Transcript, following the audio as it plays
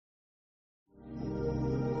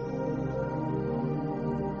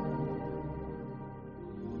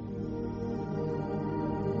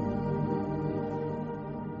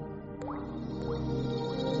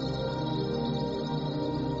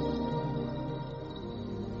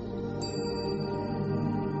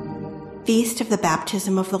feast of the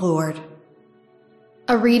baptism of the Lord.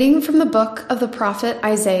 A reading from the book of the prophet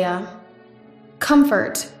Isaiah.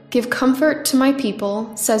 Comfort, give comfort to my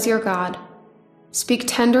people, says your God. Speak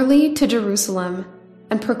tenderly to Jerusalem,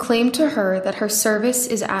 and proclaim to her that her service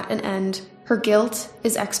is at an end, her guilt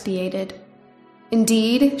is expiated.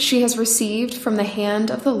 Indeed, she has received from the hand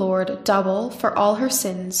of the Lord double for all her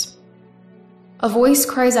sins. A voice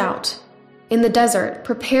cries out, "In the desert,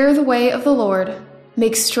 prepare the way of the Lord,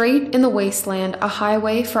 make straight in the wasteland a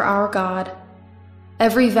highway for our God.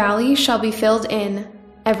 Every valley shall be filled in,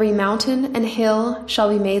 every mountain and hill shall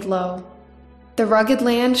be made low. The rugged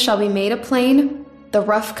land shall be made a plain, the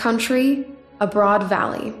rough country a broad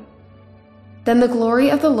valley. Then the glory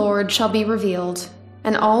of the Lord shall be revealed,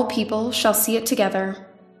 and all people shall see it together,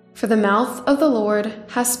 for the mouth of the Lord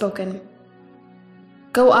has spoken.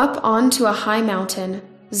 Go up onto a high mountain,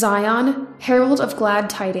 Zion, herald of glad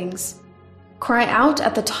tidings. Cry out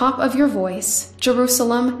at the top of your voice,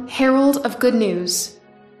 Jerusalem, herald of good news.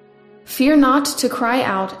 Fear not to cry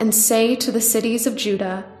out and say to the cities of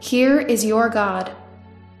Judah, here is your God.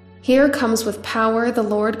 Here comes with power the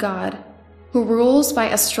Lord God, who rules by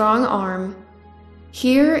a strong arm.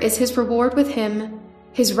 Here is his reward with him,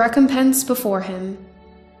 his recompense before him.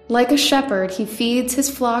 Like a shepherd he feeds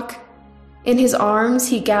his flock. In his arms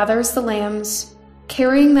he gathers the lambs,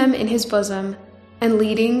 carrying them in his bosom and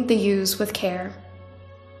leading the ewes with care.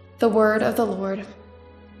 The word of the Lord.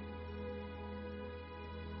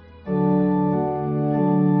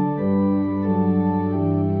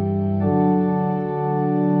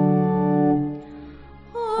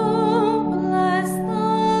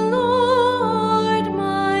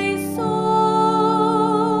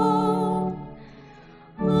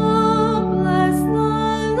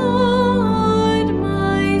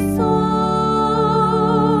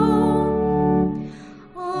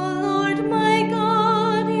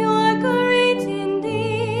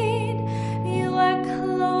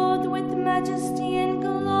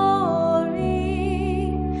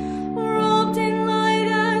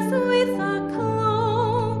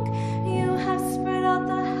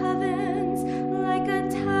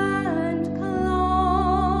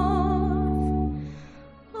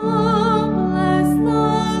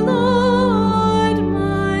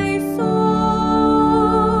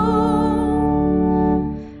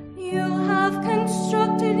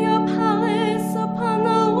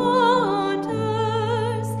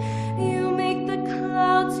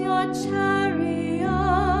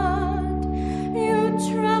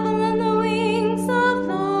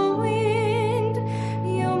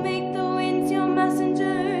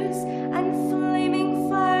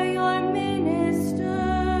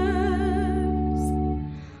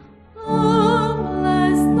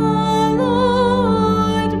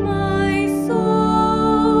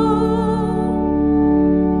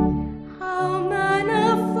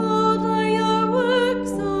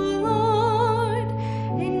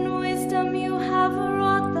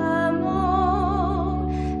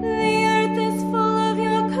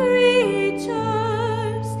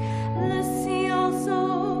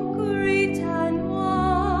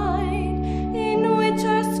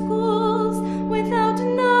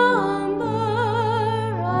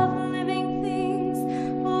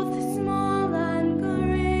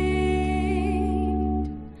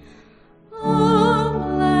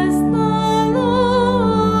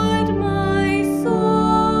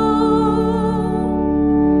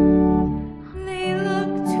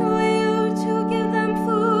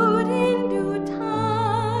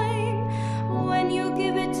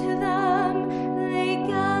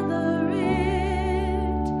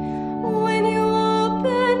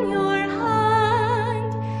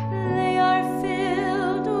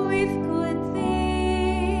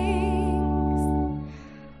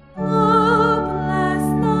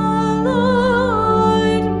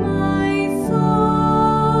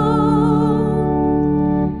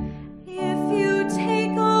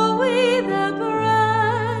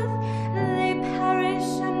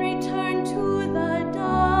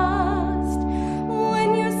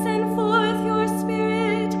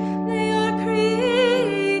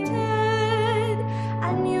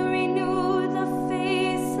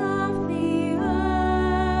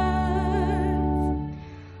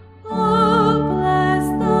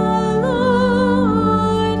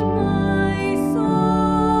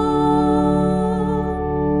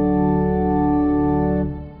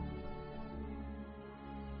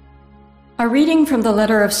 A reading from the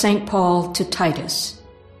letter of St. Paul to Titus.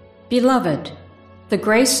 Beloved, the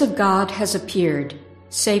grace of God has appeared,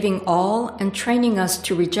 saving all and training us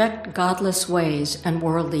to reject godless ways and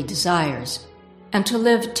worldly desires, and to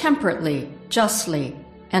live temperately, justly,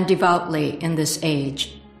 and devoutly in this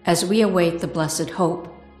age, as we await the blessed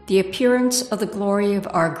hope, the appearance of the glory of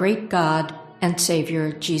our great God and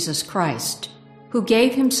Savior Jesus Christ, who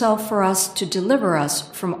gave himself for us to deliver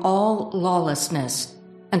us from all lawlessness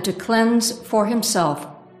and to cleanse for himself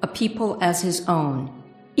a people as his own,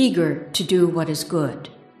 eager to do what is good.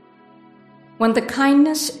 When the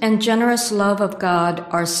kindness and generous love of God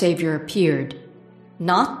our Savior appeared,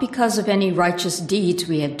 not because of any righteous deeds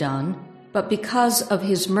we had done, but because of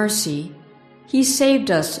his mercy, he saved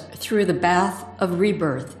us through the bath of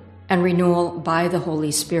rebirth and renewal by the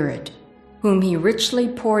Holy Spirit, whom he richly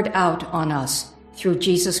poured out on us through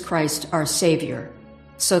Jesus Christ our Savior,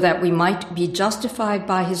 so that we might be justified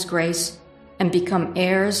by his grace and become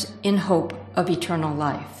heirs in hope of eternal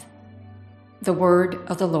life. The word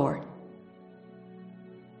of the Lord.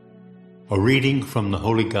 A reading from the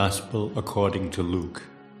Holy Gospel according to Luke.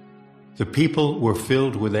 The people were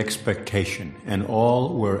filled with expectation, and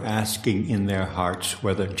all were asking in their hearts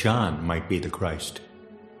whether John might be the Christ.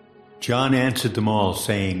 John answered them all,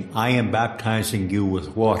 saying, I am baptizing you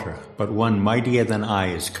with water, but one mightier than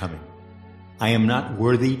I is coming. I am not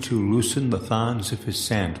worthy to loosen the thongs of his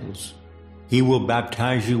sandals. He will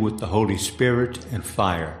baptize you with the Holy Spirit and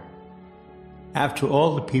fire. After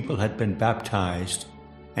all the people had been baptized,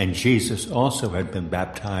 and Jesus also had been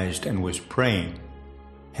baptized and was praying,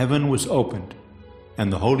 heaven was opened,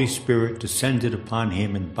 and the Holy Spirit descended upon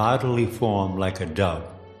him in bodily form like a dove.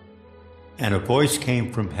 And a voice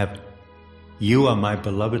came from heaven, You are my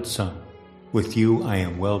beloved Son, with you I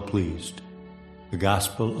am well pleased. The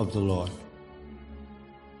Gospel of the Lord.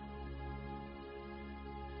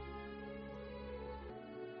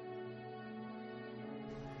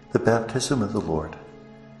 The Baptism of the Lord.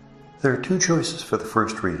 There are two choices for the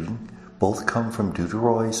first reading. Both come from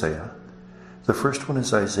Deutero-Isaiah. The first one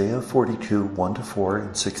is Isaiah 42, 1-4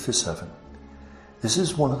 and 6-7. This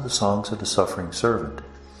is one of the songs of the suffering servant.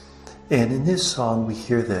 And in this song we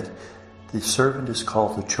hear that the servant is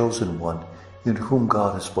called the chosen one, in whom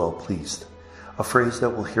God is well pleased, a phrase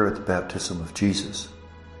that we'll hear at the baptism of Jesus.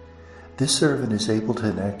 This servant is able to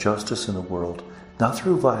enact justice in the world, not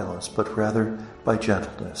through violence, but rather by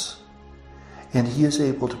gentleness. And he is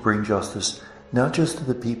able to bring justice not just to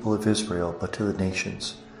the people of Israel, but to the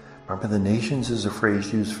nations. Remember, the nations is a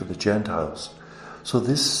phrase used for the Gentiles. So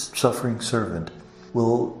this suffering servant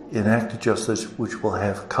will enact a justice which will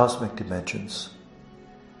have cosmic dimensions.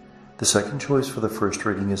 The second choice for the first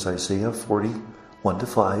reading is Isaiah 40,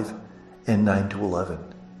 1-5 and 9-11.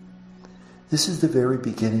 This is the very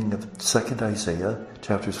beginning of 2nd Isaiah,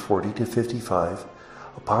 chapters 40-55,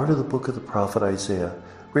 a part of the book of the prophet Isaiah,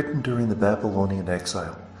 written during the Babylonian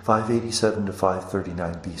exile,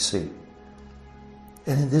 587-539 BC.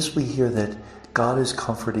 And in this we hear that God is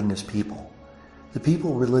comforting his people. The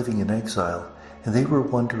people were living in exile, and they were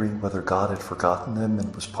wondering whether God had forgotten them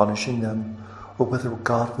and was punishing them, or whether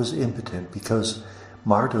God was impotent because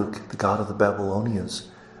Marduk, the god of the Babylonians,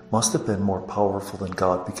 must have been more powerful than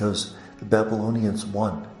God because the Babylonians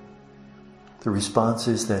won. The response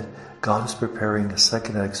is that God is preparing a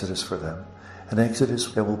second exodus for them, an exodus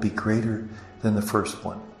that will be greater than the first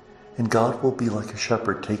one, and God will be like a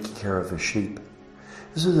shepherd taking care of his sheep.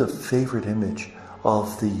 This is a favorite image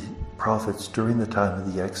of the prophets during the time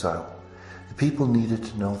of the exile. The people needed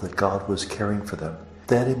to know that God was caring for them.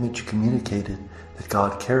 That image communicated that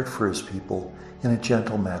God cared for his people in a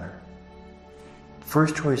gentle manner. The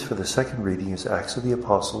first choice for the second reading is Acts of the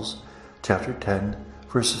Apostles, chapter 10,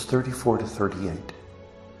 verses 34-38.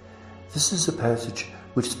 This is a passage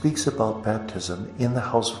which speaks about baptism in the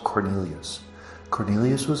house of Cornelius.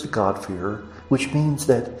 Cornelius was a God-fearer, which means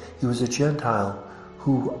that he was a Gentile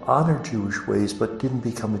who honored Jewish ways but didn't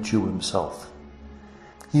become a Jew himself.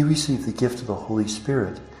 He received the gift of the Holy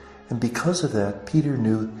Spirit, and because of that, Peter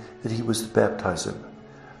knew that he was to baptize him.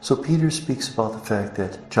 So Peter speaks about the fact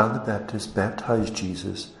that John the Baptist baptized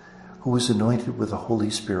Jesus, who was anointed with the Holy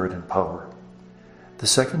Spirit and power. The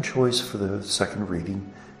second choice for the second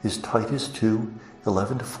reading is Titus 2,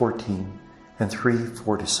 11-14 and 3,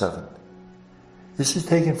 4-7. This is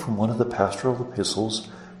taken from one of the pastoral epistles,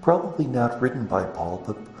 probably not written by Paul,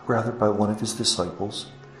 but rather by one of his disciples.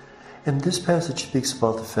 And this passage speaks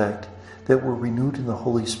about the fact that we're renewed in the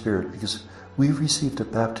Holy Spirit because we've received a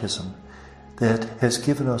baptism that has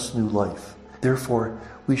given us new life. Therefore,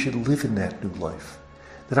 we should live in that new life.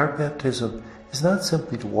 That our baptism is not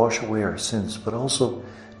simply to wash away our sins, but also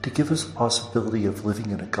to give us the possibility of living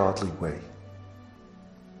in a godly way.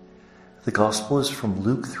 The Gospel is from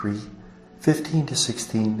Luke 3,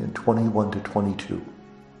 15-16 and 21-22.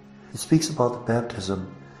 It speaks about the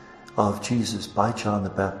baptism of Jesus by John the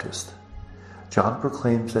Baptist. John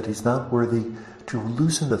proclaims that he's not worthy to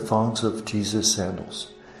loosen the thongs of Jesus'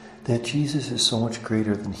 sandals. that Jesus is so much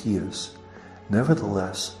greater than he is.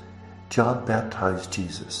 Nevertheless, John baptized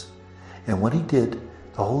Jesus, and when he did,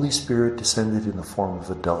 the Holy Spirit descended in the form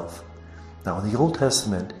of a dove. Now in the Old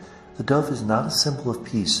Testament, the dove is not a symbol of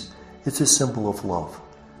peace, it's a symbol of love.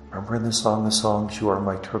 Remember in the Song of Songs, you are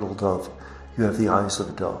my turtle dove, you have the eyes of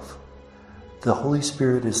a dove. The Holy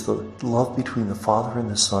Spirit is the love between the Father and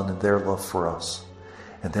the Son and their love for us.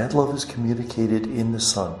 And that love is communicated in the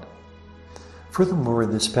Son. Furthermore,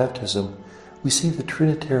 in this baptism, we see the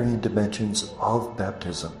Trinitarian dimensions of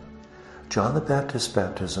baptism. John the Baptist's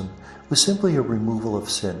baptism was simply a removal of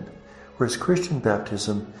sin, whereas Christian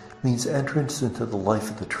baptism means entrance into the life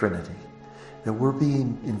of the Trinity, that we're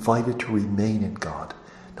being invited to remain in God,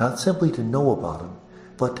 not simply to know about Him,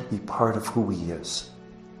 but to be part of who He is.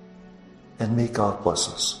 And may God bless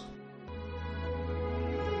us.